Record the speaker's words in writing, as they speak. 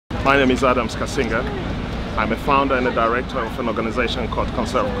My name is Adams Cassinga. I'm a founder and a director of an organization called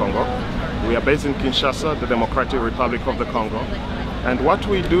Conserv Congo. We are based in Kinshasa, the Democratic Republic of the Congo. And what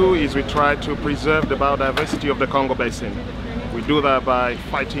we do is we try to preserve the biodiversity of the Congo Basin. We do that by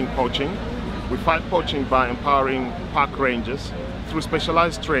fighting poaching. We fight poaching by empowering park rangers through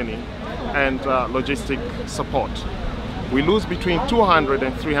specialized training and logistic support. We lose between 200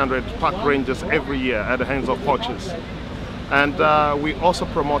 and 300 park rangers every year at the hands of poachers. And we also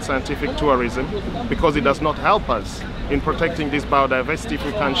promote scientific tourism because it does not help us in protecting this biodiversity if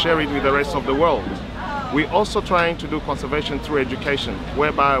we can share it with the rest of the world. We're also trying to do conservation through education,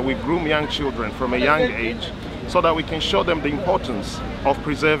 whereby we groom young children from a young age so that we can show them the importance of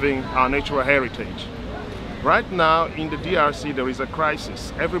preserving our natural heritage. Right now in the DRC there is a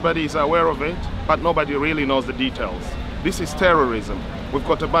crisis. Everybody is aware of it, but nobody really knows the details. This is terrorism. We've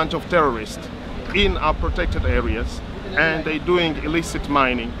got a bunch of terrorists in our protected areas, and they're doing illicit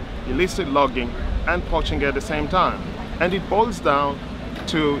mining, illicit logging and poaching at the same time. And it boils down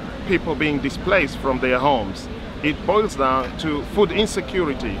to people being displaced from their homes. It boils down to food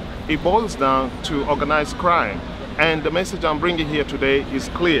insecurity. It boils down to organized crime. And the message I'm bringing here today is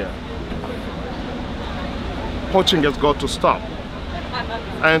clear. Poaching has got to stop.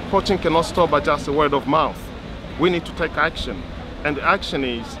 And poaching cannot stop by just a word of mouth. We need to take action. And the action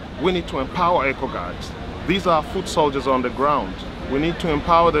is we need to empower eco-guards. These are foot soldiers on the ground. We need to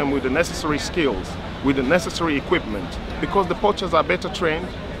empower them with the necessary skills, with the necessary equipment, because the poachers are better trained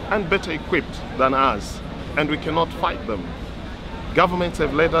and better equipped than us, and we cannot fight them. Governments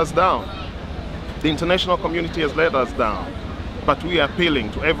have let us down. The international community has let us down. But we are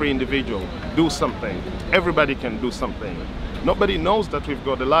appealing to every individual, do something. Everybody can do something. Nobody knows that we've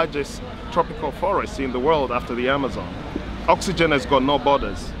got the largest tropical forest in the world after the Amazon. Oxygen has got no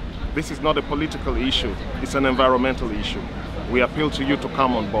borders. This is not a political issue, it's an environmental issue. We appeal to you to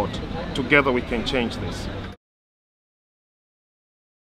come on board. Together we can change this.